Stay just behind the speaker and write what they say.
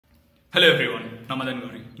Hello everyone, Madan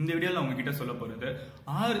Gowri. இந்த வீடியோல நான் உங்ககிட்ட சொல்ல போறது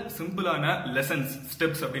 6 சிம்பிளான லெசன்ஸ்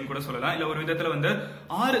ஸ்டெப்ஸ் அப்படினு கூட சொல்லலாம். இல்ல ஒரு விதத்துல வந்து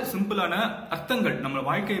 6 சிம்பிளான அர்த்தங்கள் நம்ம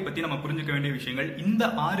வாழ்க்கையை பத்தி நம்ம புரிஞ்சுக்க வேண்டிய விஷயங்கள். இந்த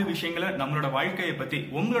 6 விஷயங்களை நம்மளோட வாழ்க்கையை பத்தி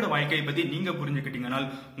உங்களோட வாழ்க்கையை பத்தி நீங்க புரிஞ்சுக்கிட்டீங்கன்னா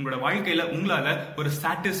உங்களோட வாழ்க்கையில உங்களால ஒரு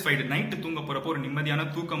சாட்டிஸ்ஃபைடு நைட் தூங்க போறப்போ ஒரு நிம்மதியான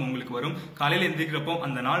தூக்கம் உங்களுக்கு வரும். காலையில எந்திரிக்கிறப்போ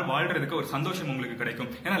அந்த நாள் வாழ்றதுக்கு ஒரு சந்தோஷம் உங்களுக்கு கிடைக்கும்.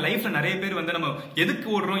 ஏன்னா லைஃப்ல நிறைய பேர் வந்து நம்ம எதுக்கு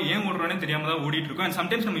ஓடுறோம் ஏன் ஓடுறோம்னே தெரியாம தான் ஓடிட்டு இருக்கோம். அண்ட்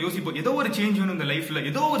சம்டைம்ஸ் நம்ம யோசிப்போம் ஏதோ ஒரு சேஞ்ச் வேணும் இந்த லைஃப்ல,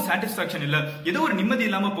 ஏதோ ஒரு சாட்டிஸ்பாக்சன் இல்ல, ஏதோ ஒரு நிம்மதி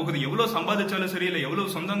இல்லாம போகுது, எவ்வளவு சம்பாதிச்சாலும் சரி இல்ல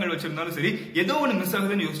எவ்வளவு சொந்தங்கள் வச்சிருந்தாலும் சரி ஏதோ ஒண்ணு மிஸ்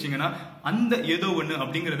ஆகுதுன்னு யோசிச்சீங்கன்னா அந்த ஏதோ ஒண்ணு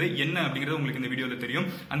அப்படிங்கிறது என்ன அப்படிங்கிறது உங்களுக்கு இந்த வீடியோல தெரியும்.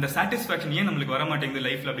 அந்த சாட்டிஸ்பாக்சன் ஏன் நம்மளுக்கு வர மாட்டேங்குது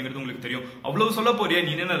லைஃப்ல அப்படிங்கிறது உங்களுக்கு தெரியும். அவ்வளவு சொல்ல போறியா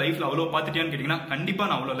நீ என்ன லைஃப்ல அவ்வளவு பாத்துட்டியான்னு கேட்டீங்கன்னா கண்டிப்பா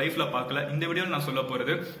நான் அவ்வளவு லைஃப்ல பார்க்கல. இந்த வீடியோல நான் சொல்ல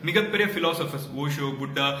போறது மிகப்பெரிய பிலாசபர்ஸ் ஓஷோ,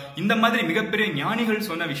 புத்தா இந்த மாதிரி மிகப்பெரிய ஞானிகள்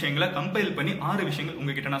சொன்ன விஷயங்களை கம்பைல் பண்ணி 6 விஷயங்கள்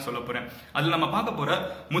உங்ககிட்ட நான் சொல்ல போறேன். அதுல நம்ம பார்க்க போற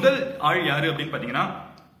முதல் ஆள் யாரு அப்படின்னு பாத்தீங்கன்னா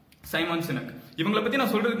சைமன் சினக். இவங்களை பத்தி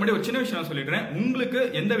நான் சொல்றதுக்கு முன்னாடி ஒரு சின்ன விஷயம் நான் சொல்லிடுறேன். உங்களுக்கு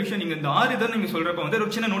எந்த விஷயம் நீங்க இந்த 6 இதை நீங்க சொல்றப்ப வந்து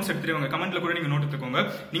ஒரு சின்ன நோட்ஸ் எடுத்துருவாங்க. கமெண்ட்ல கூட நீங்க நோட் எடுத்துக்கோங்க.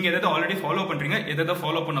 நீங்க எதாவது ஆல்ரெடி ஃபாலோ பண்றீங்க, எதாவது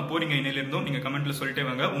ஃபாலோ பண்ண போறீங்க இன்னையில இருந்தும் நீங்க கமெண்ட்ல சொல்லிட்டே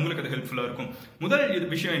வாங்க, உங்களுக்கு அது ஹெல்ப்ஃபுல்லா இருக்கும். முதல்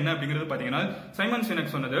விஷயம் என்ன அப்படிங்கிறது பாத்தீங்கன்னா சைமன்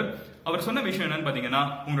சினக் சொன்னது, அவர் சொன்ன விஷயம் என்னன்னு பாத்தீங்கன்னா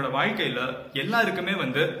உங்களோட வாழ்க்கையில எல்லாருக்குமே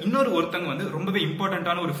வந்து ஒருத்தங்க வந்து ரொம்பவே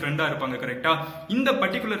இம்பார்ட்டன்டான ஒரு ஃப்ரெண்டா இருப்பாங்க. கரெக்டா? இந்த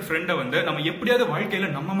பர்டிகுலர் ஃப்ரெண்டை வந்து நம்ம எப்படியாவது வாழ்க்கையில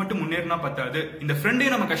நம்ம மட்டும் முன்னேறினா பத்தாது, இந்த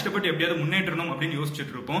ஃப்ரெண்டையும் நம்ம கஷ்டப்பட்டு எப்படியாவது முன்னேற்றணும் அப்படின்னு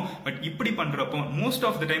யோசிச்சுட்டு இருப்போம். பட் இப்படி பண்றப்போ மோஸ்ட்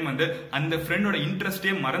ஆஃப் த டைம் வந்து அந்த ஃப்ரெண்டோட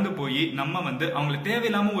இன்ட்ரெஸ்டே மறந்து போய் நம்ம வந்து அவங்களுக்கு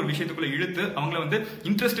தேவையில்லாம ஒரு விஷயத்துக்குள்ள இழுத்து அவங்கள வந்து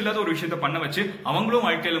இன்ட்ரெஸ்ட் இல்லாத ஒரு விஷயத்த பண்ண வச்சு அவங்களும்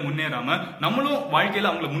வாழ்க்கையில முன்னேறாம நம்மளும் வாழ்க்கையில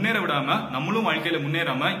அவங்களை முன்னேற விடாம நம்மளும் வாழ்க்கையில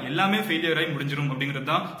முன்னேறாம எல்லாமே ஃபெயிலியர் ஆகி முடிஞ்சிரும் அப்படிங்கிறது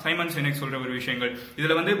தான் சைமன் சினக் சொல்ற ஒரு விஷயங்கள்.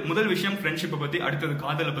 இதுல வந்து முதல் விஷயம் ஃப்ரெண்ட்ஷிப்பை பத்தி, அடுத்தது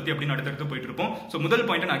காதலை பத்தி அப்படின்னு அடுத்தடுத்து போயிட்டு இருப்போம். சோ முதல்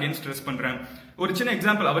பாயிண்ட் நான் அகைன் ஸ்ட்ரெஸ் பண்றேன். ஒரு சின்ன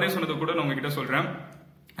எக்ஸாம்பிள் அவரே சொன்னது கூட நான் உங்ககிட்ட சொல்றேன்.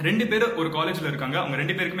 2 பேர் ஒரு காலேஜ்ல இருக்காங்க. அவங்க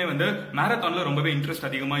 2 பேருக்குமே வந்து மேரத்தான்ல ரொம்பவே இன்ட்ரெஸ்ட்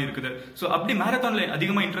அதிகமா இருக்குது. சோ அப்படி மேரத்தான்ல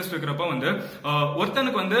அதிகமா இன்ட்ரெஸ்ட் இருக்கிறப்ப வந்து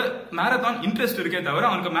ஒருத்தனுக்கு வந்து மேரத்தான் இன்ட்ரெஸ்ட் இருக்கே தவிர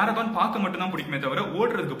அவனுக்கு மேரத்தான் பார்க்க மட்டும் தான் பிடிக்குமே தவிர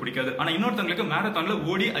ஓடுறதுக்கு பிடிக்காது. ஆனா இன்னொருத்தங்களுக்கு மேரத்தான்ல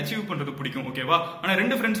ஓடி அச்சீவ் பண்றது பிடிக்கும். ஓகேவா? ஆனா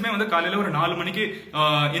 2 ஃப்ரெண்ட்ஸுமே வந்து காலையில ஒரு 4 மணிக்கு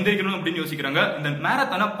எந்திரிக்கணும் அப்படின்னு யோசிக்கிறாங்க. இந்த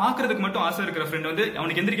மேரத்தான பாக்குறதுக்கு மட்டும் ஆசை இருக்கிற ஃப்ரெண்ட் வந்து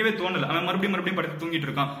அவனுக்கு எந்திரிக்கவே தோணல, அவன் மறுபடியும் படுத்து தூங்கிட்டு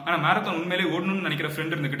இருக்கான். ஆனா மேரத்தான் உண்மையிலே ஓடணும்னு நினைக்கிற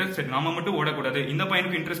ஃப்ரெண்ட் இருந்துகிட்டு சரி நாம மட்டும் ஓடக்கூடாது, இந்த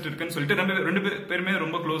பையனுக்கு இன்ட்ரெஸ்ட் இருக்குன்னு சொல்லிட்டு 2 பேருமே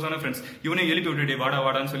ரொம்ப க்ளோஸான ஃப்ரெண்ட்ஸ். இவனை எழுப்பி விட்டுட்டே வாடா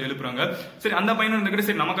வாடான்னு சொல்லி எழுப்புறாங்க. சரி அந்த பையன் இருந்துகிட்டு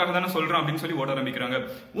சரி நமக்காக தானே சொல்றான் அப்படின்னு சொல்லி ஓட ஆரம்பிக்கிறாங்க.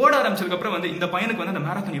 ஓட ஆரம்பிச்சதுக்கு அப்புறம் வந்து இந்த பையனுக்கு வந்து அந்த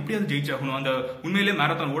மேரத்தான் எப்படியாவது ஜெயிச்சாகணும், அந்த உண்மையிலேயே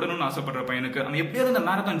மேரத்தான் ஓடணும்னு ஆசைப்படுற பையனுக்கு அவன் எப்படியாவது அந்த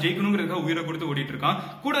மேரத்தான் ஜெயிக்கணுங்கிறதுக்காக உயிரை கொடுத்து ஓடிட்டு இருக்கான்.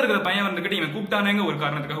 கூட இருக்கிற பையன் வந்துகிட்டு இவன் கூப்பிட்டானேங்க ஒரு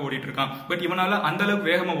காரணத்துக்காக ஓடிட்டு இருக்கான். பட் இவனால அந்த அளவுக்கு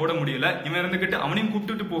வேகமா ஓட முடியல. இவன் இருந்துகிட்டு அவனையும்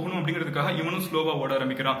கூப்பிட்டு போகணும் அப்படிங்கிறதுக்காக இவனும் ஸ்லோவா ஓட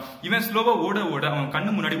ஆரம்பிக்கிறான். இவன் ஸ்லோவா ஓட ஓட அவன்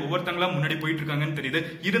கண்ணு முன்னாடி ஒவ்வொருத்தங்களா முன்னாடி போயிட்டு இருக்காங்கன்னு தெரியுது.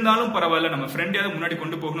 இருந்தாலும் பரவாயில்ல நம்ம ஃப்ரெண்டையாவது முன்னாடி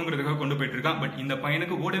கொண்டு போகணுங்கிறதுக்காக கொண்டு போயிட்டு இருக்கான். பட் இந்த பையனுக்கு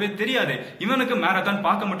ஓடவே தெரியாது. இவனுக்கு மேரத்தான்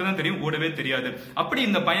பார்க்க மட்டும் தான் தெரியும், ஓடவே தெரியாது. அப்படி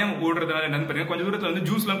இந்த பையன் ஓடுறதுனால என்னன்னு பாத்தீங்கன்னா கொஞ்சம் தூரத்துல வந்து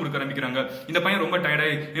ஜூஸ் எல்லாம் குடிக்க ஆரம்பிக்கிறாங்க. இந்த பையன் ரொம்ப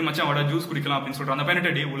டயர்டாயி மச்சான் வாடா ஜூஸ் குடிக்கலாம் அப்படின்னு சொல்றான். அந்த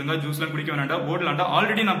பையன் டே ஒழுங்கா ஜூஸ் எல்லாம் குடிக்க வேண்டாம்டா, ஓடலாம்டா,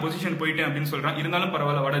 ஆல்ரெடி நான் பொசிஷன் போயிட்டேன் அப்படின்னு சொல்றான். இருந்தாலும்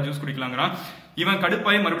பரவாயில்ல வாடா ஜூஸ் குடிக்கலாங்கிறான். இவன்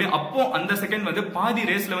கடுப்பாய் மறுபடியும் அப்போ அந்த செகண்ட் வந்து பாதி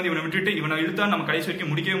ரேஸ்ல வந்து இவனை விட்டுட்டு இவனை இழுத்தா நம்ம கடைசி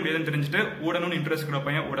வரைக்கும் முடிக்கவே முடியாதுன்னு தெரிஞ்சுட்டு ஓடணும்னு இன்ட்ரெஸ்ட் இருக்கிற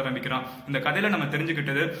பையன் ஓட ஆரம்பிக்கிறான். இந்த கதையில நம்ம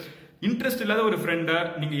தெரிஞ்சுக்கிட்டது இன்ட்ரெஸ்ட் இல்லாத ஒரு ஃப்ரெண்டை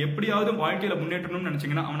நீங்க எப்படியாவது வாழ்க்கையில முன்னேற்றணும்னு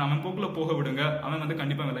நினைச்சீங்கன்னா அவன் போக்குல போக விடுங்க. அவன் வந்து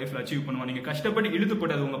கண்டிப்பா லைஃப்ல அச்சீவ் பண்ணுவான். நீங்க கஷ்டப்பட்டு இழுத்து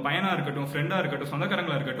போட்டது உங்க பையனா இருக்கட்டும், ஃப்ரெண்டா இருக்கட்டும்,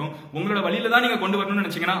 சொந்தக்காரங்களா இருக்கட்டும், உங்களோட வழியில தான் நீங்க கொண்டு வரணும்னு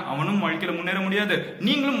நினைச்சீங்கன்னா அவனும் வாழ்க்கையில முன்னேற முடியாது.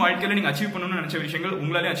 நீங்களும் வாழ்க்கையில நீங்க அச்சீவ் பண்ணணும்னு நினைச்ச விஷயங்கள்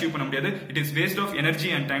உங்களாலே அச்சீவ் பண்ண முடியாது. It is waste of energy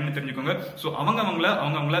and டைம்னு தெரிஞ்சுக்கோங்க. சோ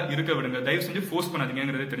அவங்கள இருக்க விடுங்க, தயவு செஞ்சு ஃபோர்ஸ்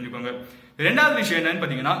பண்ணாதீங்கிறத தெரிஞ்சுக்கோங்க. ரெண்டாவது விஷயம் என்னன்னு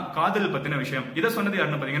பாத்தீங்கன்னா காதல் பத்தின விஷயம். இதை சொன்னது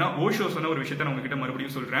யாருன்னு பாத்தீங்கன்னா ஓஷோ சொன்ன ஒரு விஷயத்தை நான் உங்ககிட்ட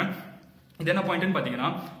மறுபடியும் சொல்றேன். இது என்ன பாயிண்ட்னு பாத்தீங்கன்னா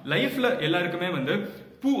லைஃப்ல எல்லாருக்குமே வந்து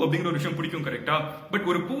பூ அப்படிங்கிற ஒரு விஷயம் பிடிக்கும். கரெக்டா? பட்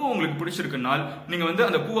ஒரு பூவை உங்களுக்கு பிடிச்சிருக்குனால் நீங்க வந்து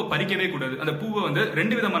அந்த பூவை பறிக்கவே கூடாது. அந்த பூவை வந்து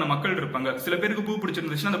 2 விதமான மக்கள் இருப்பாங்க. சில பேருக்கு பூ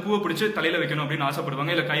பிடிச்சிருந்துச்சுன்னா அந்த பூவை பிடிச்சி தலையில வைக்கணும் அப்படின்னு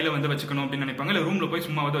ஆசைப்படுவாங்க, இல்ல கையில வந்து வச்சுக்கணும் அப்படின்னு நினைப்பாங்க, இல்ல ரூம்ல போய்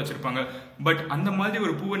சும்மா வந்து வச்சிருப்பாங்க. பட் அந்த மாதிரி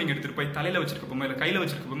ஒரு பூவை நீங்க எடுத்துட்டு போய் தலையில வச்சிருக்கப்போ இல்ல கையில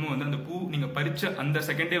வச்சிருக்கப்போ வந்து அந்த பூ நீங்க பறிச்ச அந்த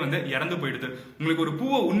செகண்டே வந்து இறந்து போயிடுது. உங்களுக்கு ஒரு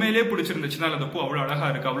பூவை உண்மையிலேயே பிடிச்சிருந்துச்சுன்னா அந்த பூ அவ்வளவு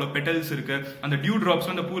அழகா இருக்கு, அவ்வளவு பெட்டல்ஸ் இருக்கு, அந்த டியூ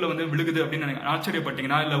டிராப்ஸ் அந்த பூல வந்து விழுகுது அப்படின்னு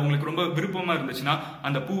ஆச்சரியப்பட்டீங்கன்னா, இல்ல உங்களுக்கு ரொம்ப விருப்பமா இருந்துச்சுன்னா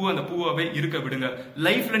அந்த பூவாவே இருக்க விடுங்க.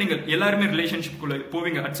 லைஃப்ல நீங்க எல்லாருமே ரிலேஷன்ஷிப்குள்ள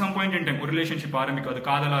போவீங்க. At some point in time ஒரு ரிலேஷன்ஷிப் ஆரம்பிக்கும். அது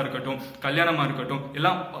காதலா இருக்கட்டும், கல்யாணமா இருக்கட்டும்,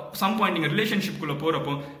 எல்லாம் சம் பாயிண்ட் நீங்க ரிலேஷன்ஷிப்குள்ள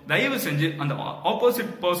போறப்போ தயவு செஞ்சு அந்த ஆப்போசிட்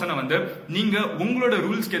பர்சனை வந்து நீங்க உங்களோட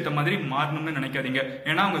ரூல்ஸ்க்கு ஏற்ற மாதிரி மாறணும்னு நினைக்காதீங்க.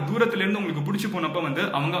 ஏன்னா அவங்க தூரத்துல இருந்து உங்களுக்கு பிடிச்சி போனப்ப வந்து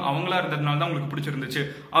அவங்களா இருந்ததுனால தான் உங்களுக்கு பிடிச்சிருந்துச்சு.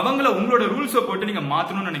 அவங்கள உங்களோட ரூல்ஸை போட்டு நீங்க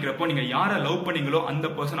மாத்தணும்னு நினைக்கிறப்போ நீங்க யாரை லவ் பண்ணீங்களோ அந்த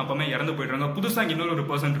பர்சன் அப்பவே இறந்து போயிடுறாங்க. புதுசா இன்னொரு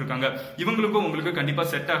பர்சன் இருக்காங்க, இவங்களுக்கும் உங்களுக்கு கண்டிப்பா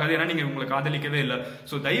செட் ஆகாது. ஏன்னா நீங்க உங்களை காதலிக்கவே இல்லை.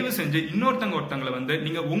 சோ தயவு செஞ்சு ஒருத்தங்களை வந்து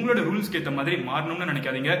நீங்க உங்களோட ரூல்ஸ்க்கு ஏற்ற மாதிரி மாறணும்னு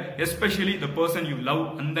நினைக்காதீங்க. Especially the person you love.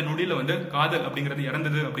 அந்த நொடியில வந்து காதல் அப்படிங்கிறது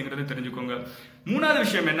இறந்தது அப்படிங்கறது தெரிஞ்சுக்கோங்க. மூணாவது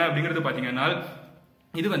விஷயம் என்ன அப்படிங்கிறது பாத்தீங்கன்னா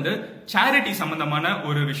இது வந்து சேரிட்டி சம்பந்தமான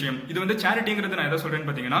ஒரு விஷயம். இது வந்து சேரிட்டிங்கிறது நான் எதை சொல்றேன்னு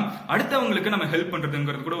பாத்தீங்கன்னா, அடுத்தவங்களுக்கு நம்ம ஹெல்ப்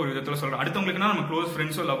பண்றதுங்கிறது கூட ஒரு விதத்துல சொல்றேன். அடுத்தவங்களுக்கு நம்ம க்ளோஸ்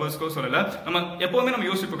ஃப்ரெண்ட்ஸோ லவர்ஸ்க்கோ சொல்லல. நம்ம எப்பவுமே நம்ம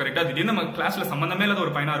யோசிப்போம் கரெக்டா, திடீர்னு நம்ம கிளாஸ்ல சம்பந்தமே இல்லாத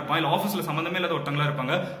ஒரு பையனா இருப்பான், இல்ல ஆஃபீஸ்ல சம்பந்தமே இல்லாத ஒருத்தங்களா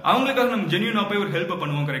இருப்பாங்க, அவங்களுக்காக நம்ம ஜென்யூனா போய் ஒரு ஹெல்ப்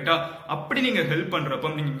பண்ணுவோம் கரெக்டா. அப்படி நீங்க ஹெல்ப்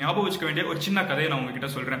பண்றப்ப நீங்க ஞாபகம் வச்சுக்க வேண்டிய ஒரு சின்ன கதையை நான் உங்ககிட்ட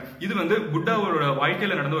சொல்றேன். இது வந்து புத்தாவோட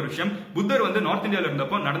வாழ்க்கையில நடந்த ஒரு விஷயம். புத்தர் வந்து நார்த் இந்தியால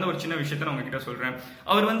இருந்தப்போ நடந்த ஒரு சின்ன விஷயத்தை நான் உங்ககிட்ட சொல்றேன்.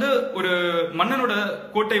 அவர் வந்து ஒரு மன்னனோட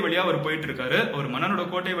கோட்டை வழியா அவர் போயிட்டு இருக்காரு. ஒரு மன்னனோட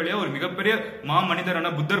கோட்டை வழியா ஒரு மிகப்பெரிய மனிதரான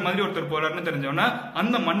புத்தர் மாதிரி ஒருத்தர் போறாருன்னு தெரிஞ்சவனா,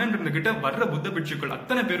 அந்த மன்னன் இருந்துகிட்ட வர்ற புத்த பிட்சுக்கள்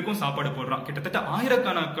அத்தனை பேருக்கும் சாப்பாடு போடுறான். கிட்டத்தட்ட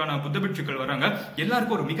ஆயிரக்கணக்கான புத்த பிட்சுக்கள் வராங்க.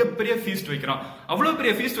 எல்லாருக்கும் ஒரு மிகப்பெரிய ஃபீஸ்ட் வைக்கிறான். அவ்வளவு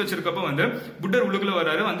பெரிய ஃபீஸ்ட் வச்சிருக்கப்ப வந்து புத்தர் உள்ளுக்குள்ள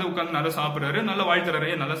வராரு, வந்து உட்கார்ந்து நல்லா சாப்பிடுறாரு, நல்லா வாழ்த்துறாரு,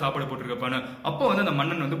 நல்லா சாப்பாடு போட்டிருக்கப்பான்னு. அப்போ வந்து அந்த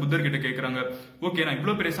மன்னன் வந்து புத்தர் கிட்ட கேட்கறாங்க, ஓகே நான்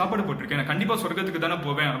இவ்வளவு பெரிய சாப்பாடு போட்டிருக்கேன், நான் கண்டிப்பா சொர்க்கத்துக்கு தானே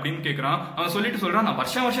போவேன் அப்படின்னு கேட்கறான். அவன் சொல்லிட்டு சொல்றான், நான்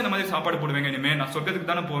வருஷம் வருஷம் இந்த மாதிரி சாப்பாடு போடுவேங்க, இனிமே நான்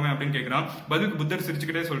சொர்க்கத்துக்கு தானே போவேன் அப்படின்னு கேட்கறான். பதிலுக்கு புத்தர்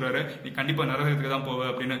சிரிச்சுக்கிட்டே சொல்றாரு, நீ கண்டிப்பா நரகத்துக்கு தான் போவ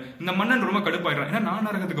அப்படின்னு. இந்த மன்னன் ரொம்ப கடுப்பாயிடுறான், ஏன்னா நான்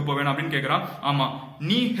நரகத்துக்கு போவேன் அப்படின்னு கேட்கறான். ஆமா,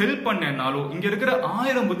 நீ ஹெல்ப் பண்ணனாலும் இங்க இருக்கிற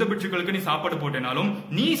 1000 புத்த பிட்சுக்களுக்கு நீ சாப்பாடு போட்டேனாலும்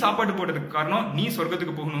நீ சாப்பாடு போட்டதுக்கு காரணம் நீ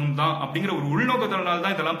சொர்க்கத்துக்கு போகணும் தான் அப்படிங்கிற ஒரு உள்நோக்கத்தினால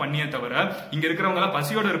தான் இதெல்லாம் பண்ணியே தவிர இங்க இருக்கிறவங்க எல்லாம்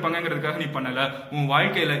பசியோட இருப்பாங்கிறதுக்காக நீ பண்ணல. உன்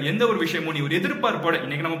வாழ்க்கையில எந்த ஒரு விஷயமும் நீ ஒரு எதிர்பார்ப்போட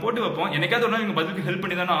இன்னைக்கு நம்ம போட்டு வைப்போம், என்னைக்காவது ஒரு நாள் நீங்க பதிலுக்கு ஹெல்ப்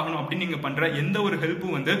பண்ணி தானே ஆகணும் அப்படின்னு நீங்க பண்ற எந்த ஒரு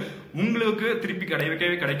ஹெல்ப்பும் வந்து உங்களுக்கு திருப்பி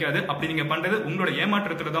கிடைக்கவே கிடைக்காது. அப்படி நீங்க பண்றது உங்களோட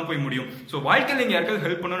ஏமாற்றத்துல தான் போய் முடியும். சோ வாழ்க்கையில நீங்க யாருக்காவது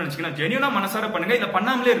ஹெல்ப் பண்ணணும்னு நினைச்சீங்கன்னா ஜென்யூனா மனசார பண்ணுங்க, இல்ல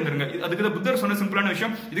பண்ணாமலே இருந்துருங்க. அதுக்கு தான் புத்தர் சொன்ன சிம்பிளான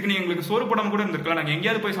விஷயம். இதுக்கு நீங்க எங்களுக்கு சோறு போடாம கூட இருந்திருக்கலாம், நாங்க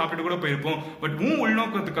எங்கேயாவது போய் சாப்பிட்டு கூட போயிருப்போம், பட்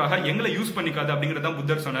உள்நோக்கத்துக்காக எங்களை யூஸ் பண்ணிக்காது அப்படிங்கறத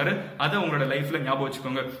புத்தர் சொன்னாரு. அதை உங்களோட லைஃப்ல ஞாபகம்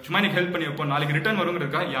வச்சுக்கோங்க. சும்மா எனக்கு ஹெல்ப் பண்ணி வைப்போம், நாளைக்கு ரிட்டர்ன்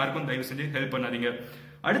வருங்கிறதுக்காக யாருக்கும் தயவு செஞ்சு ஹெல்ப் பண்ணாதீங்க.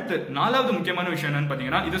 அடுத்து 4வது முக்கியமான விஷயம் என்னன்னு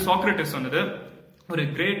பாத்தீங்கன்னா, இது சாக்ரட்டிஸ் சொன்னது. ஒரு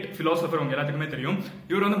கிரேட் பிலாசபர், உங்க எல்லாத்துக்குமே தெரியும்.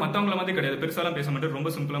 இவர் வந்து மத்தவங்கள மாதிரி கிடையாது, பெருசாலாம் பேச மாட்டாரு,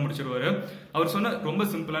 ரொம்ப சிம்பிளா முடிச்சிருவாரு. அவர் சொன்ன ரொம்ப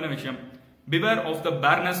சிம்பிளான விஷயம், beware of the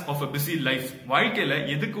barrenness of a busy life. வாழ்க்கையில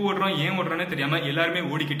எதுக்கு ஓடுறோம் ஏன் ஓடுறோம்னே தெரியாம எல்லாருமே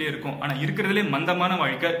ஓடிக்கிட்டே இருக்கும். ஆனா இருக்கிறதுலே மந்தமான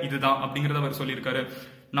வாழ்க்கை இதுதான் அப்படிங்கறத அவர் சொல்லியிருக்காரு.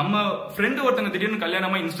 நம்ம ஃப்ரெண்டு ஒருத்தங்க திடீர்னு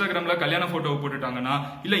கல்யாணமா இன்ஸ்டாகிராம்ல கல்யாண போட்டோ போட்டுட்டாங்கன்னா,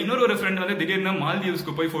 இல்ல இன்னொரு ஃப்ரெண்ட் வந்து திடீர்னு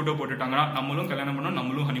மால்தீவ்ஸ்க்கு போய் போட்டோ போட்டுட்டாங்கன்னா, நம்மளும் கல்யாணம் பண்ணணும்,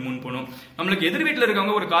 நம்மளும் ஹனிமூன் போகணும். நம்மளுக்கு எதிர் வீட்டுல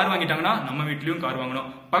இருக்கவங்க ஒரு கார் வாங்கிட்டாங்கன்னா நம்ம வீட்லயும் கார் வாங்கணும்.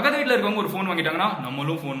 பக்கத்து வீட்டுல இருக்கவங்க ஒரு போன் வாங்கிட்டாங்கன்னா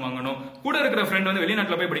நம்மளும் போன் வாங்கணும். கூட இருக்கிற ஃப்ரெண்ட் வந்து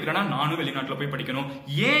வெளிநாட்டுல போய் படிக்கிறானா நானும் வெளிநாட்டுல போய் படிக்கணும்.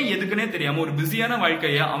 ஏன் எதுக்குன்னே தெரியாம ஒரு பிஸியான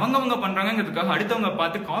வாழ்க்கைய அவங்கவங்க பண்றாங்கிறதுக்காக அடுத்தவங்க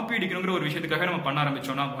பார்த்து காப்பி அடிக்கணுங்கிற ஒரு விஷயத்துக்காக நம்ம பண்ண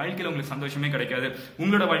ஆரம்பிச்சோம்னா வாழ்க்கையில உங்களுக்கு சந்தோஷமே கிடைக்காது.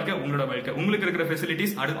 உங்களோட வாழ்க்கை உங்களோட வாழ்க்கை, உங்களுக்கு இருக்கிற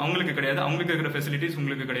ஃபெசிலிட்டிஸ் அவங்களுக்கு கிடையாது, அவங்களுக்கு இருக்கிற ஃபெசிலிட்டிஸ்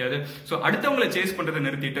உங்களுக்கு கிடையாது. சோ அடுத்தவங்களை சேஸ் பண்றதை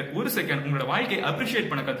நிறுத்திட்டு ஒரு செகண்ட் உங்களோட வாழ்க்கையை அப்ரிஷியேட்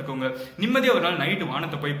பண்ண கத்துக்கோங்க. நிம்மதியா ஒரு நாள் நைட்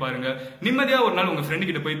வானத்தை போய் பாருங்க, நிம்மதியா ஒரு நாள் உங்க ஃப்ரெண்ட்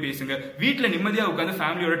கிட்ட போய் பேசுங்க, வீட்டுல நிம்மதியா உட்காந்து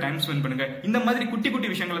ஃபேமிலியோட டைம் ஸ்பெண்ட் பண்ணுங்க. இந்த மாதிரி குட்டி குட்டி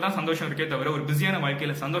விஷயங்கள தான் சந்தோஷம் இருக்கே தவிர ஒரு பிஸியான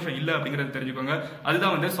வாழ்க்கையில சந்தோஷம் இல்ல அப்படிங்கறத தெரிஞ்சுக்கோங்க.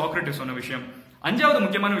 அதுதான் வந்து சாக்ரட்டிஸ் சொன்ன விஷயம். 5வது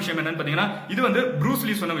முக்கியமான விஷயம் என்னன்னு பாத்தீங்கன்னா, இது வந்து ப்ரூஸ்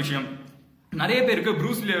லீ சொன்ன விஷயம். நிறைய பேருக்கு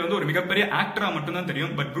ப்ரூஸ் லீ வந்து ஒரு மிகப்பெரிய ஆக்டரா மட்டும் தான்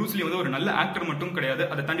தெரியும், பட் ப்ரூஸ் லீ வந்து ஒரு நல்ல ஆக்டர் மட்டும் கிடையாது,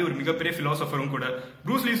 அதை தாண்டி ஒரு மிகப்பெரிய பிலாசபரும் கூட.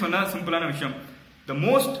 ப்ரூஸ் லீ சொன்ன சிம்பிளான விஷயம், the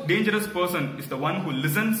most dangerous person is the one who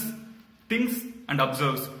listens, thinks and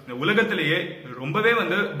observes. இந்த உலகத்திலேயே ரொம்பவே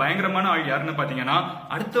வந்து பயங்கரமான ஆள் யாருன்னு பாத்தீங்கன்னா,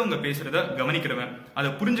 அடுத்தவங்க பேசுறத கவனிக்கிறவன், அதை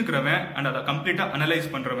புரிஞ்சுக்கிறவன் அண்ட் அதை கம்ப்ளீட்டா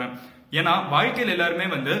அனலைஸ் பண்றவன். ஏன்னா வாழ்க்கையில எல்லாருமே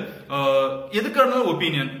வந்து எதுக்கு இருந்தாலும்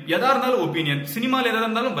ஒப்பீனியன், எதா இருந்தாலும் ஒப்பீனியன், சினிமால எதா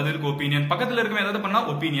இருந்தாலும் பதிலுக்கு ஒப்பீனியன், பக்கத்துல இருக்க ஏதாவது பண்ணா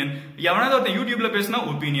ஒப்பீனியன், எவனாவது ஒருத்தன் யூடியூப்ல பேசினா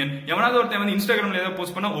ஒப்பீனியன், எவனாவது ஒருத்தன் வந்து இன்ஸ்டாகிராம்ல ஏதாவது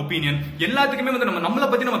போஸ்ட் பண்ணா ஒப்பீனியன். எல்லாத்துக்குமே வந்து நம்மளை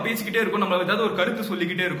பத்தி நம்ம பேசிக்கிட்டே இருக்கோம், நம்ம ஏதாவது ஒரு கருத்து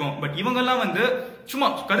சொல்லிக்கிட்டே இருக்கோம். பட் இவங்க எல்லாம் வந்து சும்மா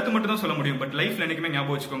கருத்து மட்டும் தான் சொல்ல முடியும். பட் லைஃப்ல என்னைக்குமே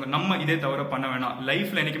ஞாபகம் வச்சுக்கோங்க, நம்ம இதே தவிர பண்ண வேணாம்.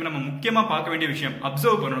 லைஃப்ல என்னைக்குமே நம்ம முக்கியமா பார்க்க வேண்டிய விஷயம்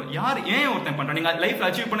அப்சர்வ் பண்ணணும். யார் ஏன் ஒருத்தன் பண்றான், நீங்க லைஃப்ல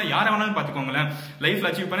அச்சீவ் பண்ண யாரை வேணாலும் பாத்துக்கோங்களேன்,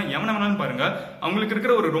 லைஃப்ல அச்சீவ் பண்ண எவனை வேணாலும் பாருங்க. அவங்களுக்கு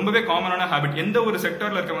இருக்கிற ஒரு ரொம்பவே காமனான ஹேபிட், எந்த ஒரு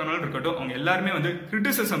செக்டர்ல இருக்கவங்கனாலும் இருக்கட்டும், அவங்க எல்லாருமே வந்து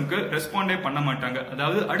கிரிட்டிசிசம்க்கு ரெஸ்பாண்டே பண்ண மாட்டாங்க.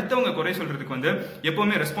 அதாவது அடுத்தவங்க குறை சொல்றதுக்கு வந்து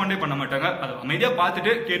எப்பவுமே ரெஸ்பாண்டே பண்ண மாட்டாங்க. அதை அமைதியா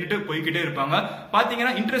பார்த்துட்டு கேட்டுட்டு போய்கிட்டே இருப்பாங்க.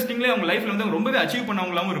 பாத்தீங்கன்னா இன்ட்ரெஸ்டிங்லயே அவங்க லைஃப்ல வந்து ரொம்பவே அச்சீவ்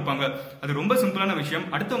பண்ணவங்களாவும் இருப்பாங்க. அது ரொம்ப சிம்பிளான விஷயம்.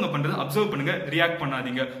 அடுத்தவங்க பண்றது அப்சர்வ் பண்ணுங்க, ரியாக்ட்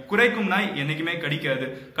பண்ணாதீங்க. குறைக்கும் நாய் என்னைக்குமே கடிக்காது,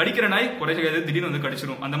 கடிக்கிற நாய் குறைக்காது, திடீர்னு வந்து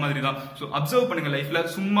கடிச்சிடும். அந்த மாதிரி தான். சோ அப்சர்வ் பண்ணுங்க லைஃப்ல.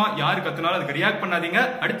 சும்மா யாரு கத்துனாலும் அதுக்கு ரியாக்ட் பண்ணாதீங்க.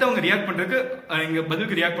 அடுத்தவங்க ரியாக்ட் பண்றதுக்கு நீங்க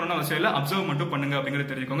பதிலுக்கு ரியாக்ட் பண்ணணும் அவசியம் இல்ல, அப்சர்வ் மட்டும் பண்ணுங்க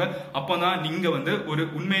அப்படிங்கறது தெரிஞ்சுக்கோங்க. அப்பதான் நீங்க வந்து ஒரு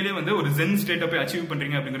உண்மையிலே வந்து ஒரு ஜென் ஸ்டேட்டை போய் அச்சீவ்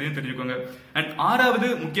பண்றீங்க அப்படிங்கறதையும் தெரிஞ்சுக்கோங்க. அண்ட் 6வது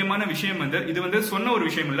முக்கியமான விஷயம் வந்து, இது வந்து சொன்ன ஒரு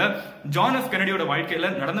விஷயம் இல்ல, ஜான் எஃப் கெனடியோட வாழ்க்கையில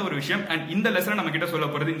நடந்த ஒரு விஷயம். அண்ட் இந்த லெசன் நம்ம கிட்ட சொல்ல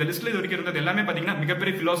போறது, இந்த லிஸ்ட்ல இது வரைக்கும் இருந்தது எல்லாமே பாத்தீங்கன்னா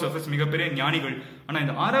மிகப்பெரிய பிலாசபர்ஸ், மிகப்பெரிய ஞானிகள். ஆனா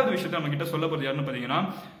இந்த 6வது விஷயத்தை நம்ம கிட்ட சொல்ல போறது யாருன்னு பாத்தீங்கன்னா,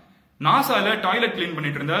 நாசால டாய்லெட் கிளீன்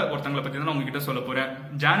பண்ணிட்டு இருந்த ஒருத்தங்களை பத்தி தான் உங்ககிட்ட சொல்ல போறேன்.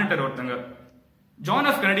 ஜானிட்டர் ஒருத்தங்க. ஜான்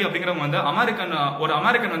எஃப் கெனடி அப்படிங்கிறவங்க வந்து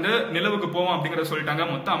அமெரிக்கன் வந்து நிலவுக்கு போவோம் அப்படிங்கறத சொல்லிட்டாங்க.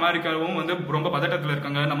 மொத்த அமெரிக்காவும் வந்து ரொம்ப பதட்டத்துல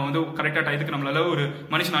இருக்காங்க. நம்ம வந்து கரெக்டா டைத்துக்கு நம்மளால ஒரு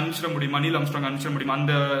மனுஷன் அனுப்பிச்சிட முடியுமா, நீல் ஆம்ஸ்ட்ராங் அனுப்பிச்சிட முடியுமா,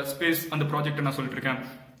 அந்த ஸ்பேஸ் அந்த ப்ராஜெக்ட் நான் சொல்லிட்டு இருக்கேன்.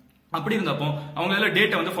 அப்படி இருந்தப்போ அவங்களால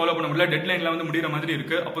டேட்டை வந்து ஃபாலோ பண்ண முடியல, டெட்லைன்ல வந்து முடிகிற மாதிரி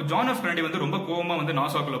இருக்கு. அப்போ ஜான் எஃப் கென்னடி வந்து ரொம்ப கோவமா வந்து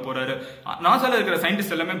நாசாக்குள்ள போறாரு. நாசால இருக்கிற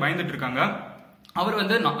சயின்டிஸ்ட் எல்லாமே பயந்துட்டு இருக்காங்க. அவர்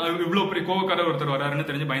வந்து இவ்வளவு பெரிய கோவக்காரர் ஒருத்தர் வராருன்னு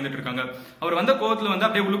தெரிஞ்சு பயந்துட்டு இருக்காங்க. அவர் வந்த கோவத்துல வந்து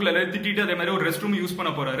அப்படியே உள்ளுக்குள்ள திட்டிட்டு அதே மாதிரி ஒரு ரெஸ்ட் ரூம் யூஸ் பண்ண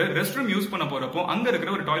போறாரு. ரெஸ்ட் ரூம் யூஸ் பண்ண போறப்போ அங்க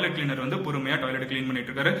இருக்கிற ஒரு டாய்லெட் கிளீனர் வந்து பொறுமையா டாய்லெட் கிளீன்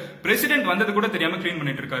பண்ணிட்டு இருக்காரு. பிரசிடென்ட் வந்தது கூட தெரியாம கிளீன்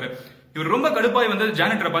பண்ணிட்டு இருக்காரு. இவர் ரொம்ப கடுப்பாய் வந்து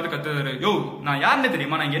ஜானட்டரை பார்த்து கத்துறாரு, யோ நான் யாருன்னு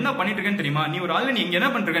தெரியுமா, நான் என்ன பண்ணிட்டு இருக்கேன்னு தெரியுமா, நீ ஒரு ஆளு, நீ இங்க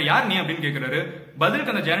என்ன பண்ற, யார் நீ அப்படின்னு கேக்குறாரு.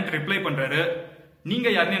 பதிலுக்கு அந்த ஜானட்டர் ரிப்ளை பண்றாரு, நீங்க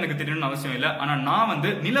யாருன்னு எனக்கு தெரியணும்னு அவசியம் இல்ல, ஆனா நான் வந்து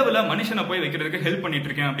நிலவுல மனுஷனை போய் வைக்கிறதுக்கு ஹெல்ப் பண்ணிட்டு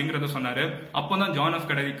இருக்கேன் அப்படிங்கறத சொன்னாரு. அப்பதான் ஜான் எஃப்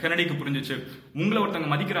கென்னடிக்கு புரிஞ்சிச்சு, உங்களை ஒருத்தவங்க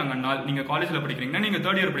மதிக்கிறாங்கன்னா, நீங்க காலேஜ்ல படிக்கிறீங்கன்னா, நீங்க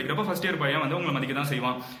 3rd இயர் படிக்கிறப்ப 1st இயர் பையன் வந்து உங்களை மதிக்க தான்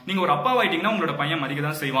செய்வான். நீங்க ஒரு அப்பா ஆயிட்டீங்கன்னா உங்களோட பையன் மதிக்க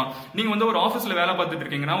தான் செய்வான். நீங்க வந்து ஒரு ஆபீஸ்ல வேலை பார்த்துட்டு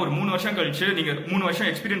இருக்கீங்கன்னா, ஒரு 3 வருஷம் கழிச்சு நீங்க 3 வருஷம்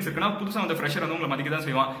எக்ஸ்பீரியன்ஸ் இருக்குன்னா, புதுசா வந்து ஃப்ரெஷர் வந்து உங்களை மதிக்க தான்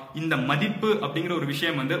செய்வான். இந்த மதிப்பு அப்படிங்கிற ஒரு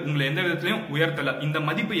விஷயம் வந்து உங்களை எந்த விதத்திலையும் உயர்த்தல. இந்த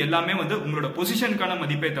மதிப்பு எல்லாமே வந்து உங்களோட பொசிஷனுக்கான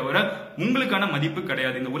மதிப்பே தவிர உங்களுக்கான மதிப்பு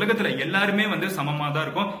கிடையாது. இந்த உலகத்துல எல்லாருமே வந்து சமமா தான்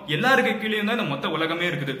இருக்கும். எல்லாருக்கு கீழேயும் தான் இந்த மொத்த உலகமே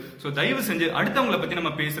இருக்குது. சோ தயவு செஞ்சு அடுத்தவங்களை பத்தி நம்ம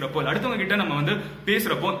பேசுறப்போ, அடுத்தவங்க கிட்ட நம்ம வந்து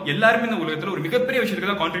பேசுறப்போ, எல்லாருமே இந்த உலகத்துல ஒரு மிகப்பெரிய விஷயத்துக்கு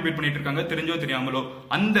தான் கான்ட்ரிபியூட் பண்ணிட்டு இருக்காங்க, தெரிஞ்சோ தெரியாமலோ.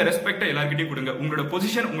 அந்த ரெஸ்பெக்ட் எல்லார்கிட்டயும் கொடுங்க. உங்களோட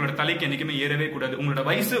பொசிஷன் உங்களோட தலைக்கு என்னைக்குமே ஏறவே கூடாது. உங்களோட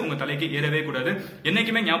வயசு உங்க தலைக்கு ஏறவே கூடாது.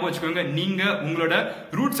 என்னைக்குமே ஞாபகம் வச்சுக்கோங்க, நீங்க உங்களோட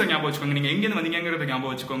ரூட்ஸை ஞாபகம் வச்சுக்கோங்க, நீங்க எங்க இருந்து வந்தீங்கிறத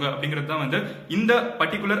ஞாபகம் வச்சுக்கோங்க. அப்படிங்கிறது தான் வந்து இந்த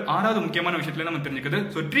பர்டிகுலர் 6வது முக்கியமான விஷயத்துல நம்ம தெரிஞ்சுக்குது.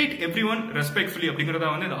 சோ ட்ரீட் எவ்ரிஒன் ரெஸ்பெக்ட்ஃபுல்லி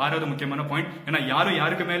அப்படிங்கறத வந்து இந்த 6வது முக்கியமான பாயிண்ட். ஏன்னா யாரும்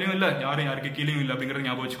யாருக்கு மேலயும் இல்ல, யாரும் யாருக்கு கீழேயும் இல்ல அப்படிங்கறத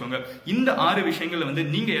ஞாபகம் வச்சுக்கோங்க. இந்த 6 விஷயங்களை வந்து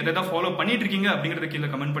நீங்க எதை ஃபாலோ பண்ணிட்டு இருக்கீங்க அப்படிங்கறத கீழே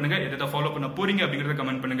கமெண்ட் பண்ணுங்க. எதை ஃபாலோ பண்ண போறீங்க அப்படிங்கறத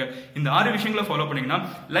கமெண்ட் பண்ணுங்க. இந்த 6 விஷயங்களை ஃபாலோ பண்ணீங்கன்னா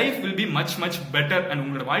life will be much much better and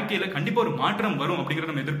உங்களோட வாழ்க்கையில கண்டிப்பா ஒரு மாற்றம் வரும் அப்படிங்கறத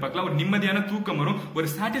நம்ம எதிர்பார்க்கலாம். ஒரு நிம்மதியான தூக்கம் வரும், ஒரு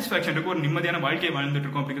சாட்டிஸ்பாக்சன் இருக்கும், ஒரு நிம்மதியான வாழ்க்கையை வாழ்ந்துட்டு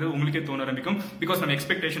இருக்கோம் அப்படிங்கிறது உங்களுக்கே தோண ஆரம்பிக்கும். பிகாஸ் நம்ம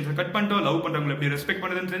எக்ஸ்பெக்டேஷன்ஸ் கட் பண்ணிட்டோம், லவ் பண்றவங்களை எப்படி ரெஸ்பெக்ட்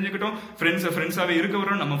பண்ணதுன்னு தெரிஞ்சுக்கிட்டோம், ஃப்ரெண்ட்ஸாவே இருக்க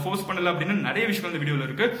வரும், நம்ம ஃபோர்ஸ் பண்ணல அப்படின்னு நிறைய விஷயம் இந்த வீடியோல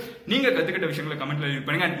இருக்கு. நீங்க கத்துக்கிட்ட விஷயங்களை கமெண்ட்ல லீவ்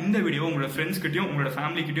பண்ணுங்க. அண்ட் இந்த வீடியோ உங்களோட ஃப்ரெண்ட்ஸ் கிட்டயும் உங்களோட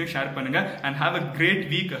ஃபேமிலி கிட்டயும் ஷேர் பண்ணுங்க. And have a great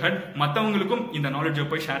week ahead. மத்தவங்களுக்கும் இந்த நாலேஜை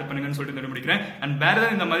போய் ஷேர் பண்ணுங்கன்னு சொல்லிட்டு முடிக்கிறேன். அண்ட் வேற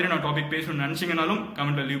ஏதாவது இந்த மாதிரி நான் டாபிக் பேசணும்னு நினைச்சீங்கனாலும்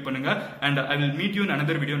கமெண்ட்ல லீவ் பண்ணுங்க. And I will meet you in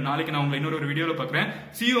another video. நாளைக்கு நான் உங்களை இன்னொரு வீடியோல பார்க்கிறேன்.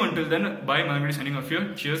 See you until then. Bye. Madan Gowri signing off here.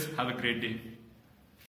 Cheers. Have a great day.